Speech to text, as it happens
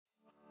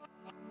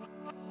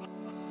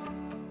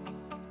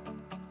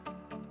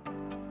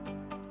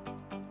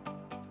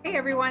Hey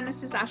everyone,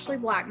 this is Ashley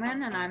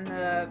Blackman, and I'm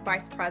the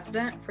Vice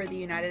President for the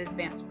United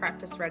Advanced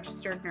Practice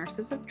Registered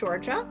Nurses of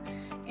Georgia.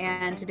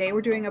 And today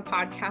we're doing a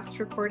podcast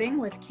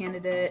recording with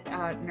candidate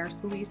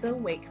nurse Louisa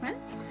Wakeman.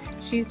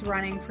 She's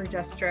running for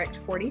District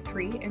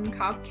 43 in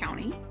Cobb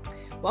County.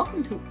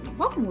 Welcome,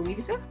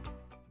 Louisa.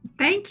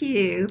 Thank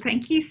you.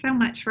 Thank you so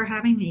much for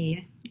having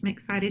me. I'm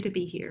excited to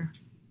be here.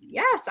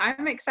 Yes,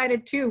 I'm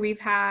excited too. We've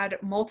had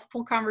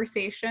multiple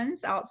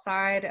conversations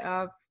outside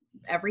of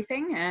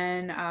everything,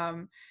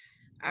 and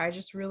I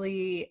just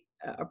really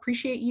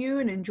appreciate you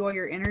and enjoy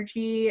your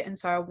energy. And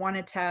so I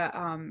wanted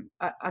to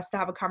us to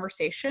have a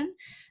conversation.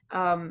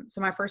 So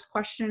my first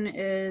question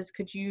is,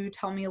 could you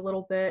tell me a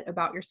little bit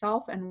about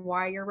yourself and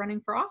why you're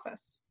running for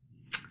office?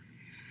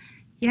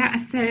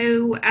 Yeah,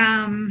 so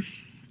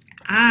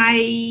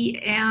I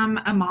am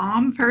a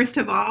mom, first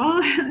of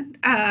all.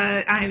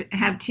 I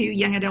have two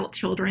young adult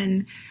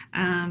children.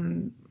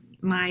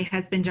 My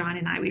husband, John,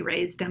 and I, we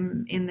raised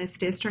them in this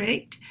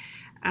district.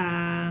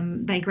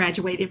 They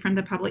graduated from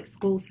the public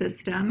school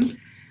system,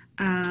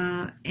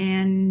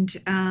 and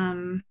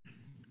I've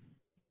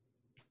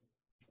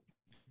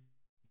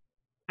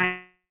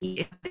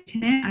been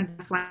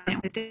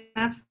flying with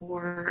staff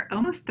for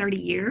almost 30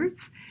 years,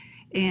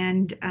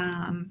 and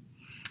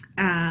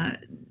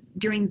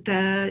during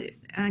the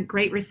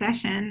Great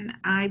Recession,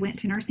 I went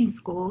to nursing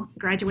school,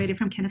 graduated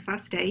from Kennesaw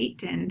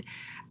State, and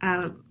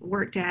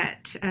worked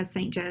at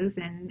St. Joe's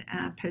in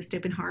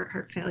post-open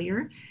heart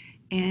failure.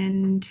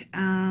 And,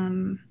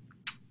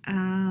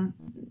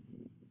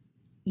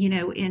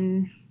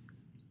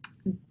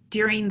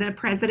 during the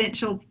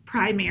presidential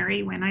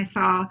primary, when I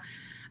saw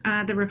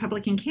the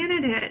Republican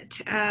candidate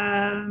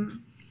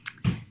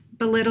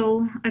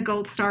belittle a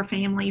Gold Star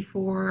family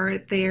for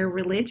their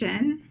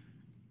religion,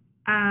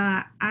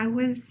 I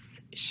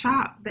was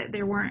shocked that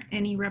there weren't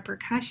any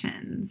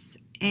repercussions.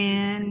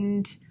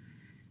 And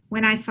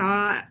when I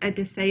saw a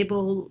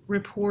disabled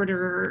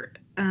reporter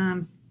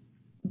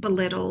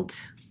belittled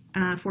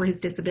for his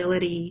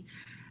disability,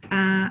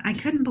 I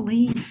couldn't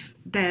believe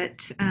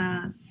that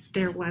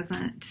there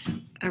weren't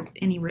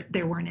any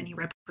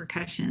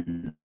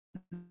repercussions.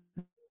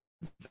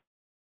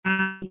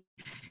 My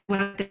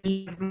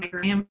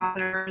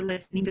grandfather,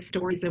 listening to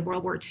stories of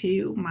World War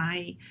II,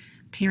 my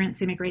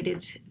parents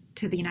immigrated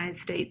to the United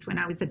States when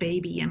I was a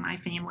baby, and my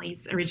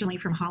family's originally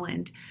from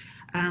Holland.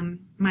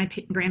 My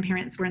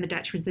grandparents were in the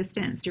Dutch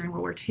resistance during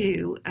World War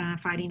II,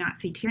 fighting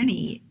Nazi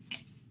tyranny.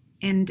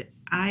 And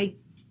I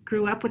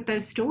grew up with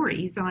those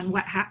stories on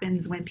what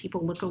happens when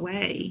people look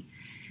away.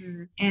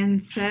 Mm-hmm.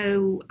 And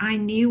so I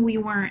knew we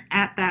weren't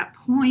at that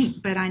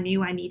point, but I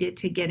knew I needed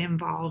to get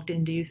involved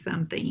and do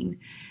something.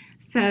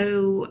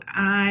 So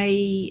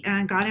I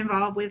got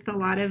involved with a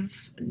lot of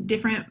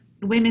different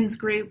women's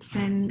groups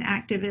and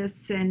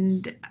activists,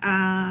 and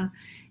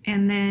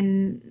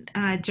then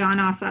John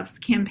Ossoff's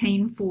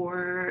campaign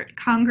for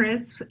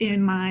Congress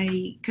in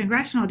my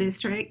congressional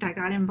district. I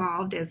got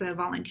involved as a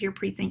volunteer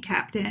precinct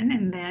captain,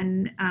 and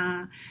then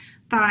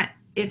thought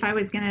if I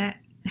was going to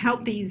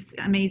help these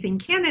amazing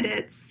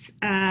candidates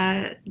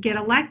get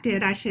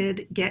elected, I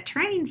should get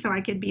trained so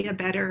I could be a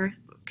better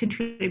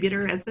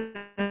contributor as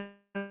a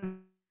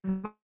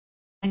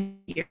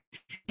volunteer.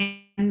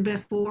 And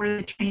before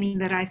the training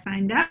that I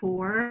signed up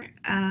for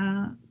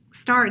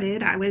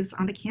started, I was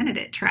on the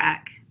candidate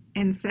track.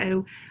 And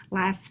so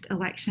last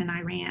election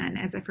I ran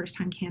as a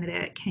first-time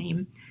candidate,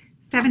 came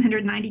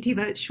 792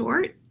 votes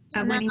short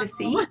of winning the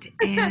seat.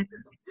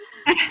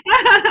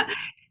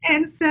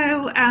 And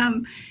so,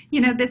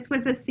 this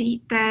was a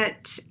seat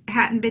that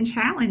hadn't been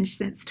challenged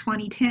since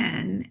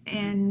 2010.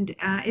 And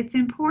it's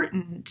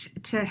important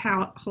to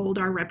hold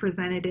our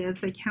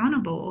representatives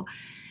accountable.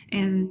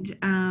 And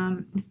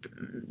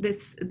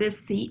this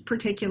seat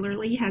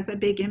particularly has a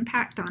big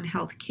impact on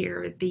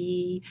healthcare.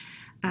 The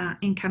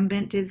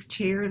incumbent is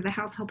chair of the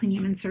House Health and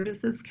Human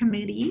Services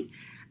Committee,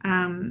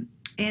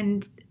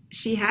 and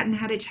she hadn't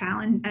had a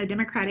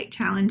Democratic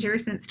challenger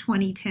since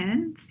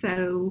 2010.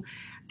 So,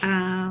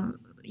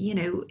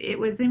 it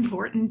was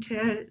important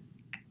to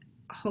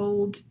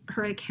hold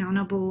her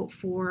accountable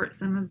for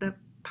some of the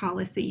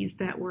policies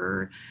that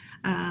were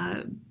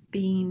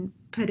being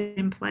put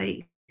in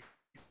place.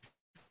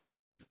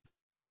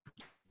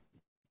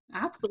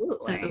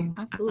 Absolutely. So,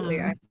 Absolutely.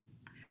 Yeah.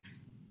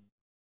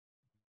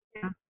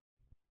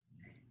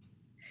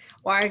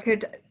 Well, I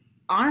could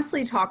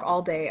honestly talk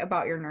all day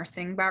about your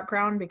nursing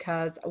background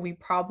because we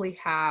probably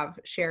have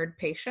shared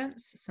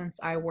patients,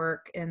 since I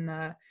work in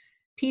the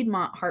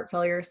Piedmont heart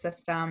failure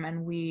system,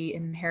 and we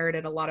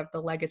inherited a lot of the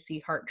legacy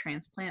heart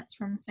transplants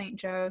from St.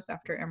 Joe's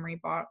after Emory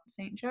bought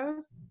St.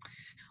 Joe's.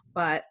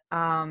 But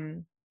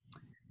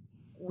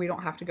we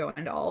don't have to go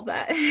into all of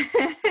that.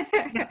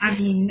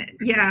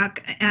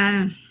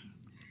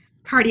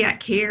 Cardiac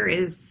care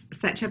is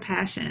such a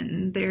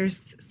passion.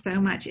 There's so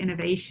much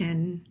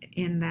innovation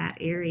in that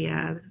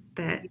area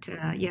that,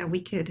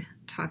 we could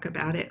talk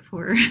about it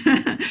for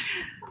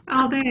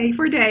all day,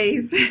 for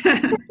days.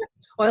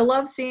 Well, I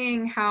love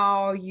seeing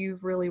how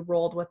you've really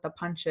rolled with the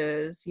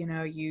punches.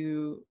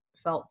 You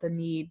felt the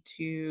need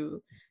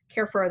to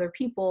care for other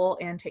people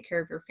and take care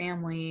of your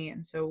family.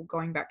 And so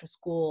going back to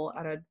school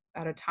at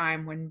a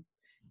time when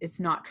it's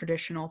not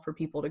traditional for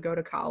people to go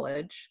to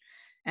college,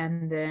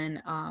 and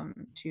then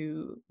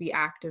to be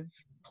active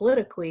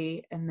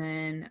politically, and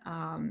then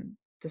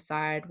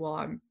decide,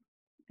 well,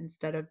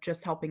 instead of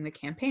just helping the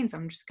campaigns,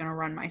 I'm just going to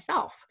run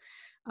myself.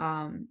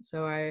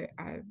 So I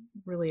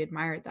really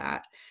admired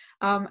that.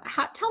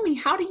 Tell me,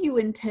 how do you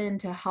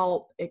intend to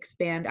help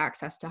expand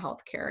access to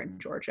healthcare in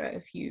Georgia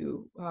if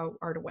you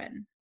are to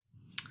win?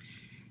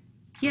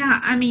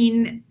 Yeah, I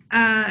mean,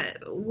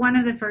 one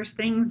of the first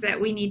things that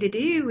we need to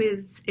do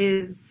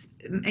is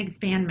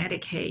expand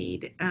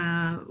Medicaid.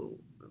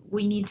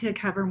 We need to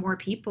cover more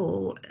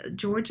people.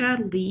 Georgia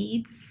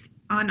leads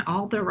on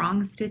all the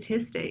wrong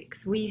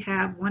statistics. We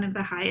have one of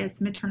the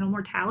highest maternal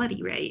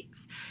mortality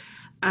rates.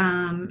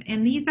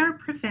 And these are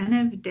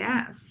preventive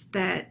deaths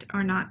that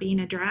are not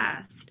being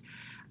addressed.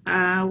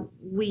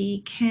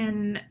 We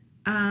can,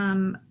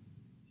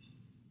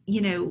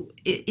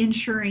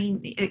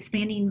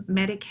 expanding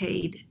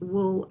Medicaid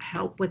will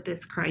help with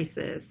this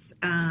crisis.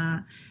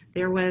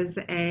 There was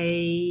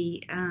a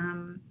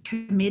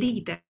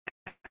committee that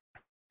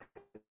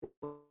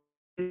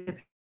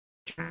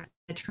addressed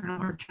maternal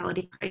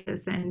mortality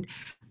crisis, and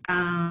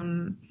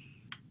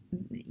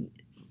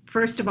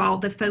first of all,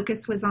 the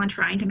focus was on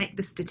trying to make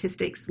the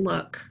statistics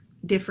look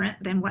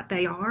different than what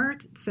they are,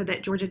 so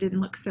that Georgia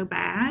didn't look so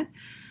bad.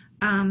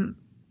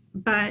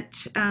 But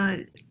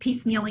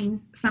piecemealing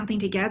something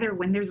together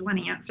when there's one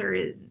answer,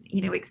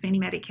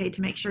 expanding Medicaid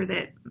to make sure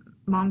that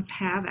moms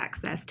have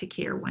access to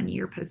care 1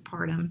 year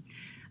postpartum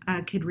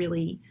could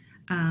really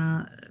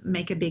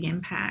make a big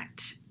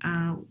impact.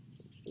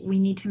 We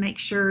need to make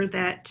sure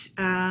that,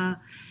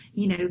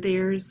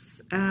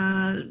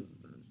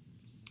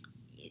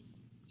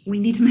 we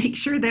need to make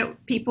sure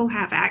that people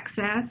have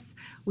access.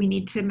 We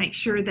need to make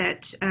sure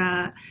that,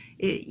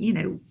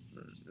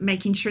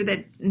 making sure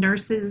that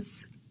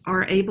nurses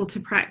are able to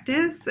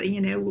practice.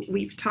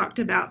 We've talked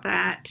about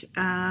that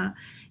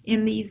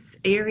in these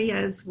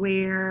areas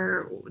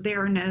where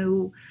there are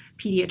no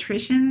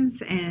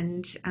pediatricians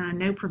and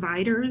no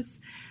providers.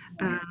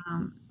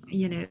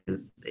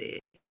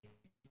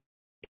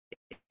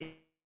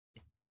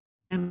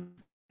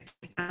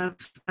 Of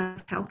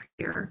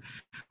healthcare.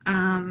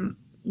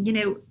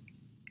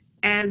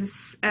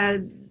 As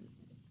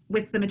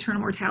with the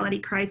maternal mortality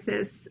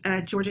crisis,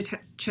 Georgia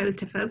chose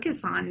to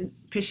focus on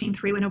pushing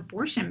through an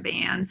abortion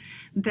ban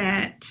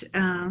that,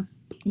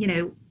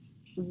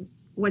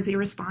 was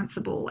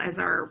irresponsible as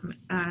our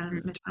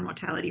maternal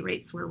mortality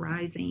rates were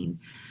rising.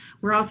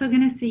 We're also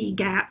going to see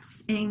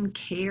gaps in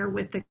care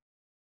with the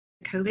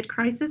COVID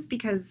crisis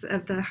because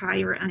of the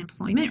higher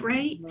unemployment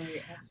rate.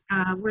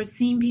 We're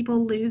seeing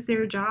people lose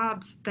their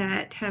jobs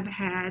that have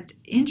had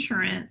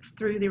insurance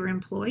through their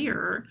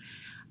employer.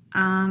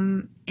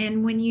 And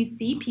when you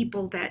see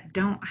people that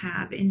don't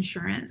have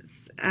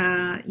insurance,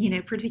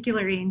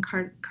 particularly in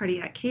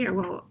cardiac care,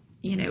 well,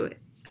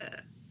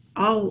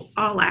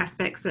 all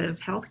aspects of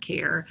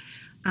healthcare,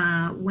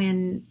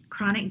 when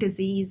chronic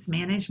disease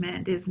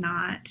management is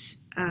not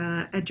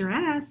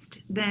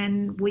addressed,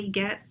 then we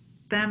get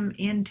them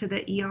into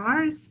the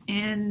ERs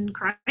in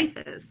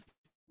crisis.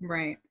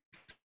 Right.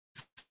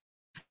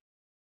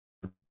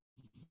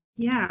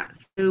 Yeah.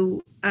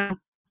 So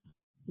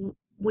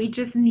we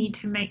just need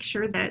to make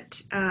sure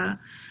that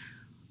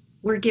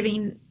we're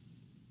giving,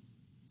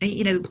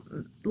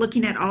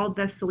 looking at all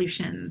the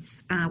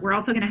solutions. We're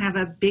also going to have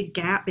a big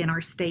gap in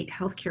our state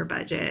healthcare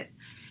budget.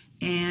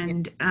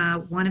 And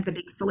one of the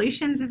big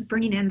solutions is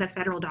bringing in the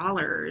federal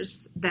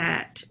dollars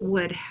that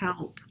would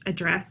help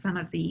address some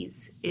of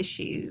these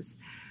issues.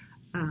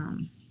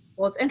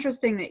 Well, it's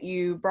interesting that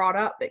you brought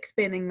up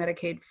expanding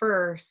Medicaid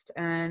first,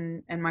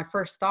 and my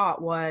first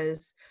thought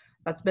was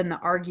that's been the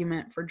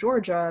argument for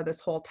Georgia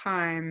this whole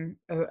time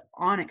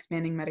on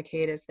expanding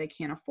Medicaid, is they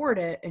can't afford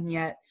it, and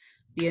yet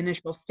the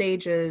initial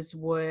stages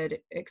would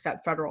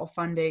accept federal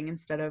funding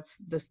instead of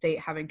the state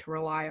having to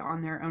rely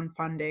on their own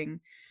funding.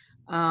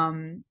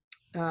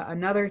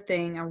 Another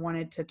thing I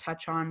wanted to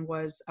touch on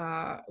was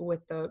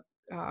with the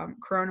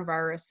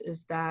coronavirus,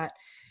 is that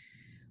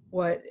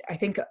what I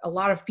think a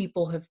lot of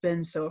people have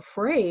been so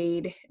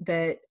afraid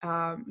that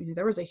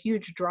there was a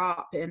huge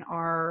drop in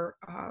our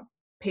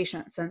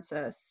patient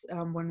census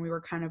when we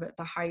were kind of at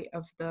the height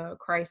of the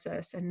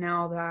crisis. And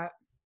now that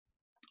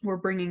we're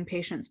bringing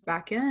patients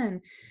back in,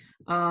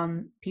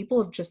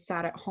 people have just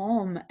sat at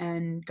home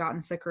and gotten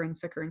sicker and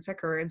sicker and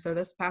sicker. And so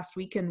this past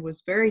weekend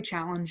was very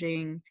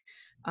challenging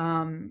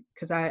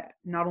because I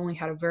not only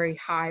had a very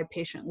high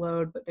patient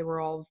load, but they were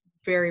all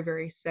very,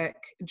 very sick,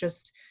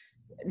 just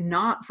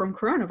not from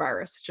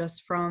coronavirus,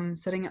 just from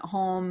sitting at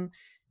home,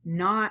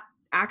 not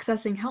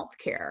accessing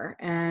healthcare.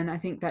 And I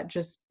think that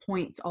just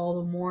points all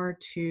the more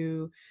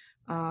to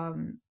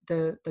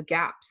the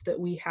gaps that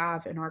we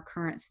have in our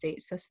current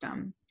state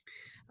system.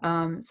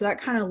 So that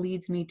kind of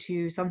leads me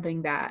to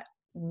something that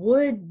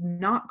would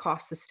not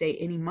cost the state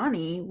any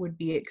money, would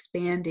be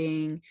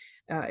expanding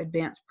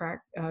advanced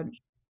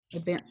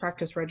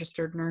practice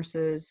registered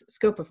nurses'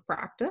 scope of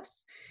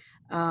practice.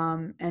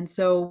 And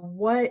so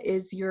what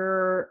is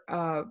your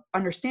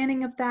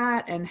understanding of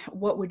that, and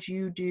what would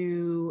you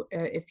do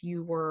if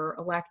you were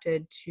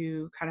elected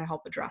to kind of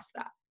help address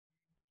that?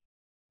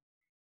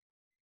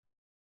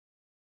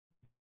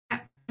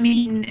 I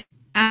mean,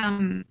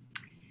 um,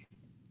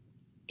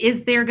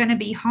 is there going to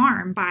be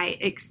harm by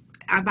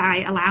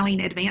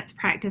allowing advanced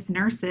practice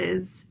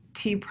nurses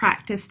to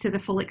practice to the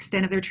full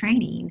extent of their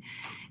training?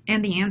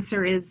 And the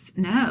answer is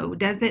no.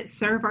 Does it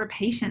serve our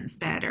patients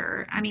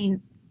better? I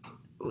mean,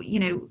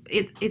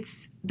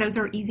 it's those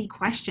are easy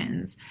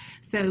questions.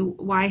 So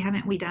why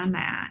haven't we done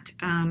that?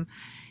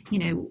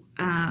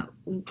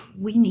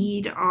 We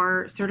need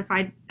our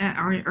certified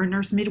our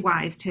nurse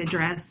midwives to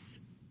address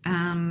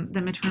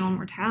the maternal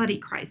mortality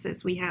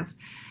crisis. We have,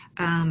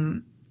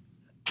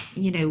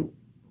 you know,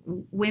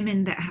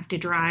 women that have to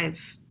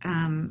drive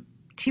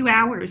 2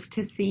 hours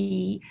to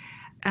see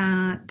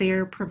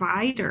their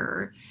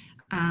provider,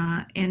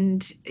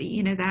 and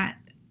that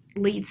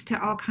leads to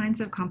all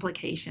kinds of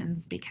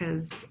complications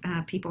because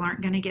people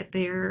aren't going to get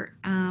their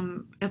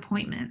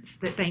appointments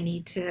that they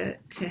need to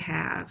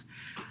have.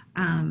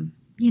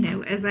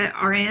 As a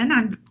RN,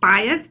 I'm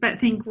biased, but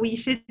think we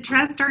should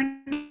trust our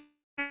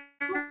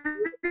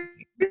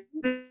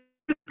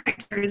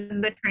practitioners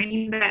and the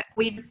training that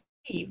we've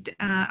received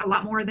a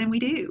lot more than we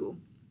do.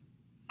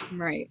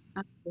 Right,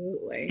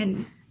 absolutely.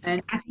 And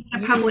I think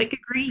the public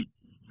agrees.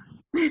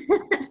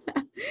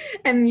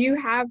 And you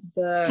have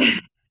the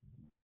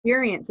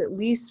experience, at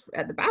least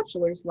at the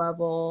bachelor's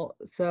level.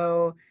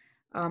 So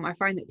I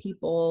find that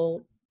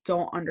people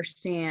don't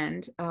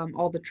understand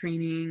all the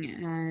training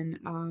and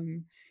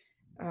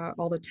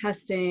all the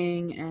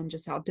testing and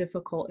just how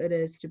difficult it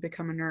is to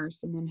become a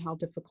nurse, and then how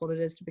difficult it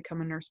is to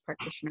become a nurse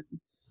practitioner.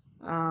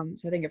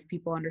 So I think if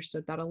people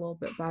understood that a little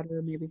bit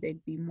better, maybe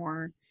they'd be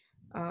more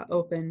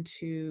open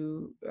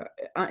to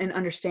and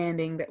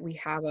understanding that we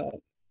have a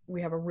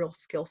real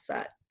skill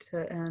set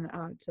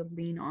to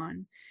lean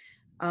on.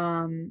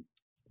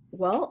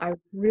 Well, I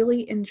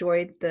really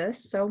enjoyed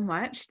this so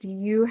much. Do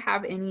you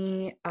have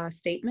any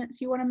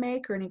statements you want to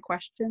make, or any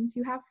questions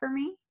you have for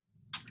me?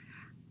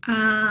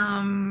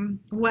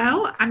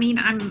 Well, I mean,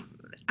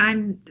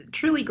 I'm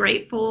truly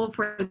grateful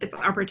for this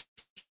opportunity.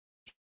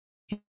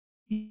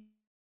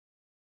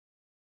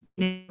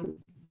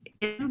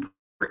 It's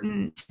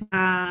important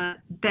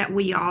that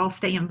we all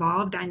stay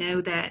involved. I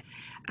know that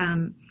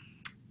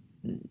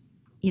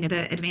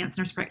the advanced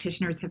nurse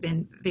practitioners have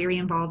been very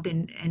involved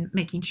in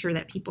making sure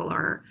that people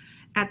are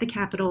at the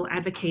Capitol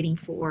advocating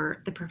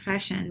for the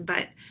profession,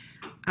 but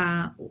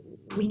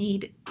we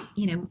need,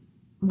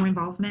 more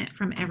involvement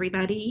from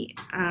everybody,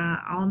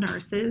 all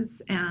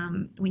nurses.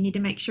 We need to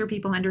make sure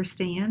people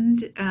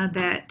understand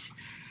that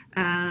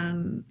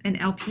an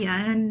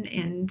LPN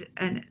and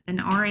an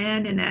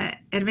RN and an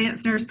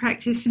advanced nurse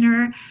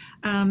practitioner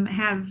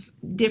have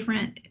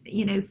different,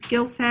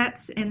 skill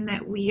sets, and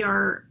that we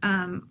are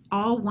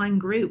all one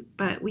group.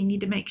 But we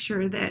need to make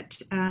sure that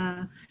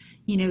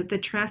the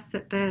trust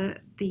that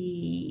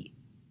the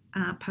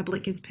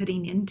public is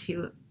putting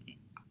into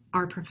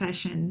our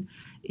profession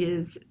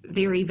is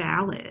very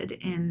valid,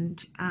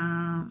 and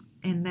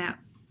that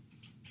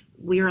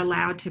we are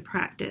allowed to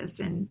practice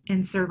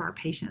and serve our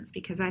patients,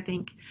 because I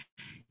think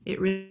it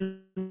really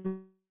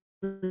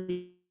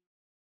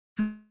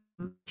comes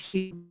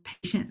to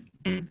patient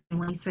and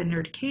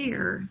family-centered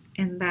care,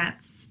 and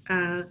that's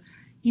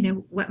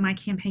what my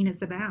campaign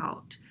is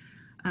about.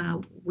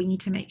 We need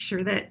to make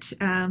sure that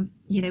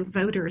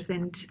voters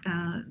and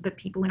the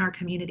people in our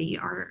community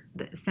are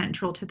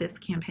central to this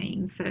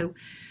campaign. So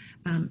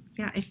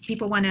if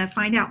people want to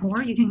find out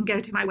more, you can go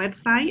to my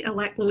website,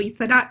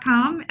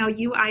 electlouisa.com,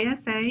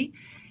 LUISA,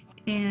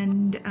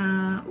 and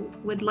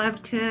would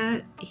love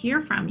to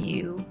hear from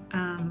you.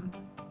 All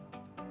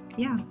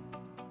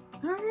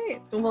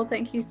right. Well,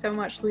 thank you so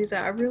much, Louisa.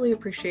 I really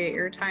appreciate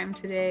your time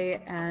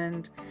today,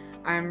 and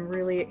I'm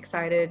really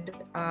excited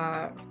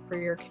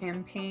for your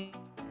campaign,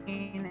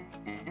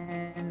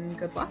 and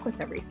good luck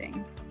with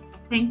everything.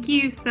 Thank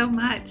you so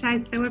much.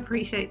 I so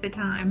appreciate the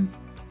time.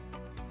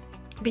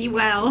 Be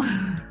well.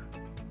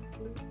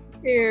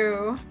 Thank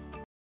you.